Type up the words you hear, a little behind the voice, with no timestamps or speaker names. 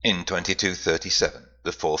In 2237, the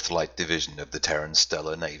 4th Light Division of the Terran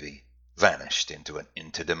Stellar Navy vanished into an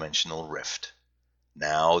interdimensional rift.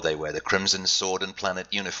 Now they wear the Crimson Sword and Planet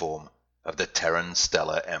uniform of the Terran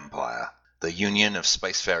Stellar Empire. The Union of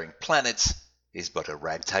Spacefaring Planets is but a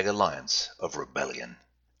ragtag alliance of rebellion.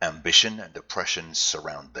 Ambition and oppression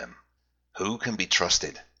surround them. Who can be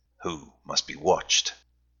trusted? Who must be watched?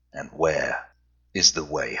 And where is the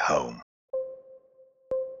way home?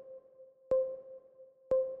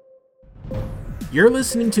 You're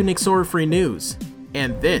listening to Nixora Free News,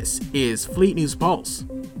 and this is Fleet News Pulse.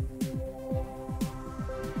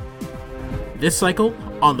 This cycle,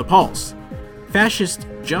 on the Pulse, fascist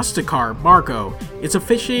Justicar Margot is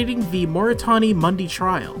officiating the Moritani Mundi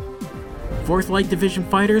trial. 4th Light Division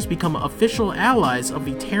fighters become official allies of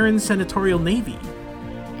the Terran Senatorial Navy.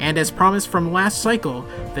 And as promised from last cycle,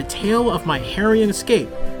 the tale of my harrowing escape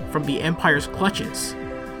from the Empire's clutches.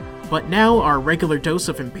 But now our regular dose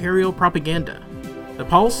of Imperial propaganda. The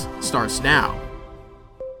Pulse starts now.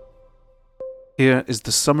 Here is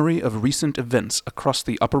the summary of recent events across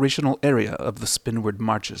the operational area of the Spinward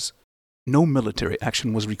Marches. No military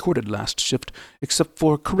action was recorded last shift, except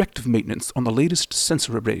for corrective maintenance on the latest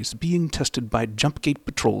sensor arrays being tested by Jumpgate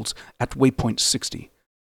patrols at Waypoint 60.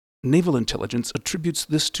 Naval intelligence attributes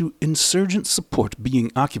this to insurgent support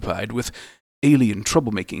being occupied with alien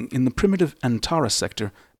troublemaking in the primitive Antara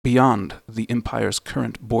sector beyond the Empire's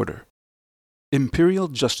current border. Imperial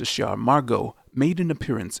Justiciar Margot made an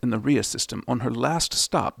appearance in the Rhea system on her last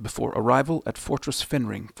stop before arrival at Fortress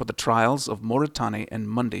Fenring for the trials of Moritani and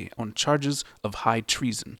Mundi on charges of high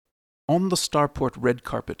treason. On the starport red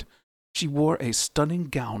carpet, she wore a stunning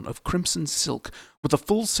gown of crimson silk with a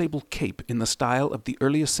full sable cape in the style of the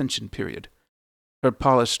early Ascension period. Her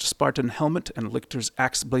polished Spartan helmet and lictor's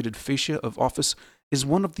axe-bladed fascia of office is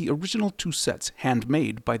one of the original 2 sets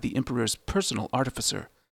handmade by the Emperor's personal artificer.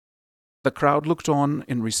 The crowd looked on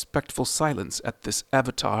in respectful silence at this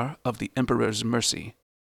avatar of the Emperor's mercy.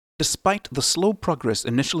 Despite the slow progress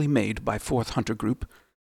initially made by 4th Hunter Group,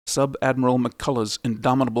 Sub-Admiral McCullough's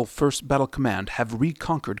indomitable 1st Battle Command have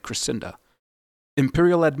reconquered Crescenda.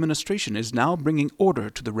 Imperial administration is now bringing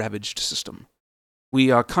order to the ravaged system.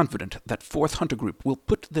 We are confident that 4th Hunter Group will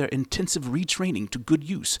put their intensive retraining to good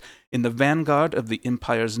use in the vanguard of the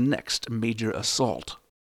Empire's next major assault.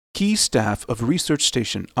 Key staff of Research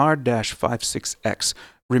Station R-56X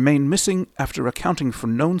remain missing after accounting for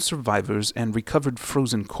known survivors and recovered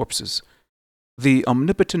frozen corpses. The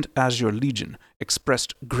omnipotent Azure Legion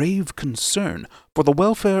expressed grave concern for the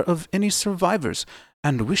welfare of any survivors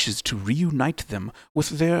and wishes to reunite them with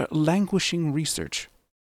their languishing research.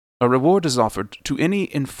 A reward is offered to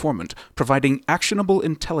any informant providing actionable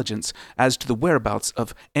intelligence as to the whereabouts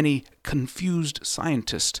of any confused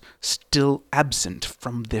scientist still absent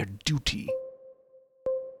from their duty.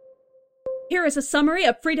 Here is a summary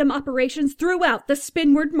of Freedom operations throughout the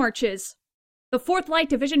Spinward Marches. The 4th Light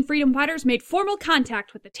Division Freedom Fighters made formal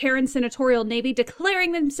contact with the Terran Senatorial Navy,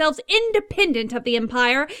 declaring themselves independent of the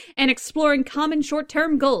Empire and exploring common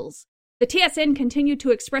short-term goals. The TSN continued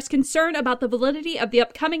to express concern about the validity of the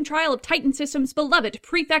upcoming trial of Titan Systems' beloved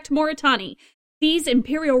Prefect Moritani. These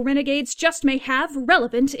Imperial renegades just may have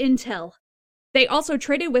relevant intel. They also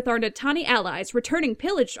traded with our Natani allies, returning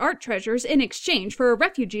pillaged art treasures in exchange for a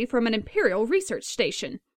refugee from an Imperial research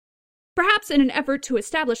station. Perhaps in an effort to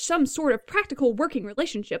establish some sort of practical working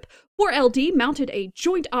relationship, 4LD mounted a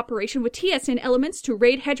joint operation with TSN elements to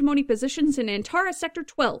raid hegemony positions in Antara Sector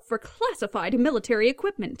 12 for classified military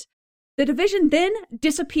equipment. The division then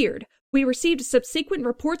disappeared. We received subsequent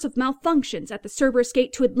reports of malfunctions at the Cerberus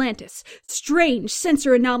Gate to Atlantis, strange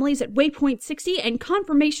sensor anomalies at Waypoint 60, and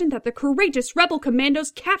confirmation that the courageous rebel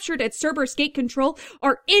commandos captured at Cerberus Gate Control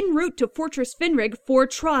are en route to Fortress Fenrig for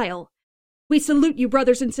trial. We salute you,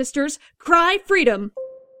 brothers and sisters. Cry freedom!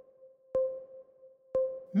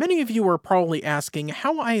 Many of you are probably asking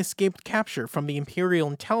how I escaped capture from the Imperial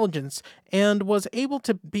intelligence and was able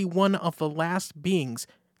to be one of the last beings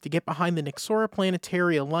to get behind the Nixora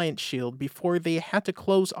Planetary Alliance shield before they had to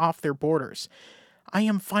close off their borders. I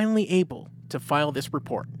am finally able to file this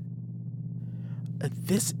report.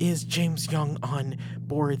 This is James Young on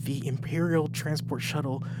board the Imperial Transport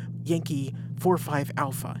Shuttle Yankee 45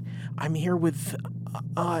 Alpha. I'm here with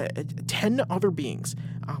 10 other beings.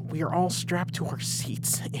 We are all strapped to our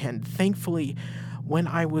seats, and thankfully, when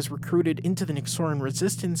I was recruited into the Nixoran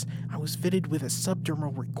Resistance, I was fitted with a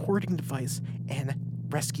subdermal recording device and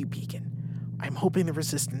rescue beacon. I'm hoping the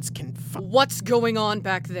Resistance can What's going on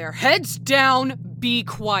back there? Heads down, be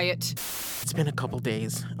quiet. It's been a couple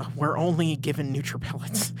days. We're only given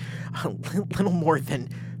pellets. A little more than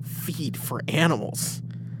feed for animals.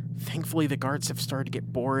 Thankfully, the guards have started to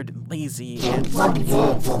get bored and lazy, and...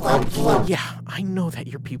 Yeah, I know that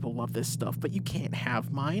your people love this stuff, but you can't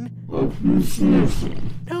have mine.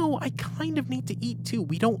 No, I kind of need to eat too.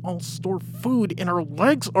 We don't all store food in our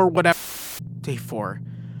legs or whatever. Day 4.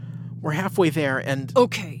 We're halfway there, and...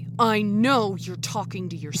 Okay, I know you're talking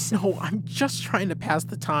to yourself. No, I'm just trying to pass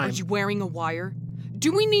the time. Are you wearing a wire?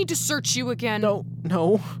 Do we need to search you again?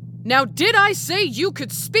 No. Now, did I say you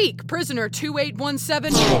could speak, prisoner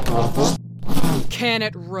 2817? Can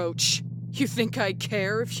it, Roach? You think I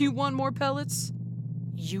care if you want more pellets?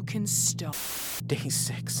 You can stop. Day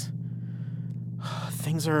 6.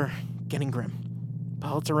 Things are getting grim.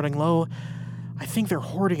 Pellets are running low. I think they're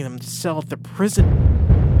hoarding them to sell at the prison.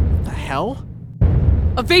 What the hell?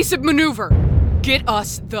 Evasive maneuver! Get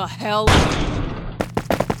us the hell out.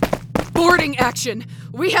 Boarding action!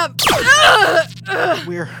 We have...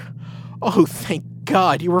 We're... Oh, thank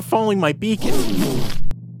God, you were following my beacon.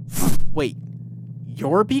 Wait,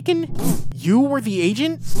 your beacon? You were the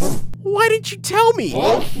agent? Why didn't you tell me?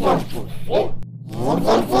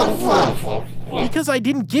 Because I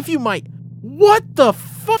didn't give you my... What the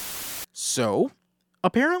fuck? So,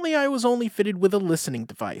 apparently I was only fitted with a listening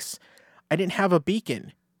device. I didn't have a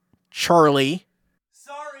beacon. Charlie.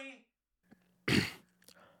 Sorry.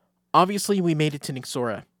 Obviously, we made it to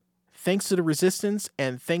Nyxora. Thanks to the Resistance,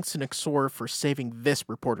 and thanks to Nyxora for saving this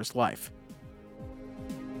reporter's life.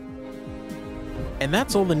 And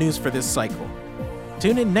that's all the news for this cycle.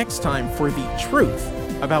 Tune in next time for the truth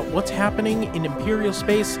about what's happening in Imperial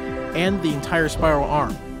space and the entire Spiral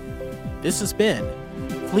Arm. This has been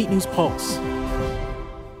Fleet News Pulse.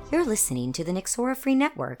 You're listening to the Nyxora Free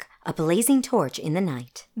Network, a blazing torch in the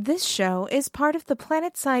night. This show is part of the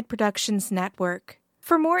PlanetSide Productions Network.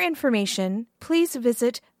 For more information, please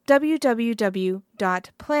visit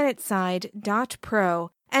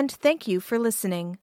www.planetside.pro, and thank you for listening.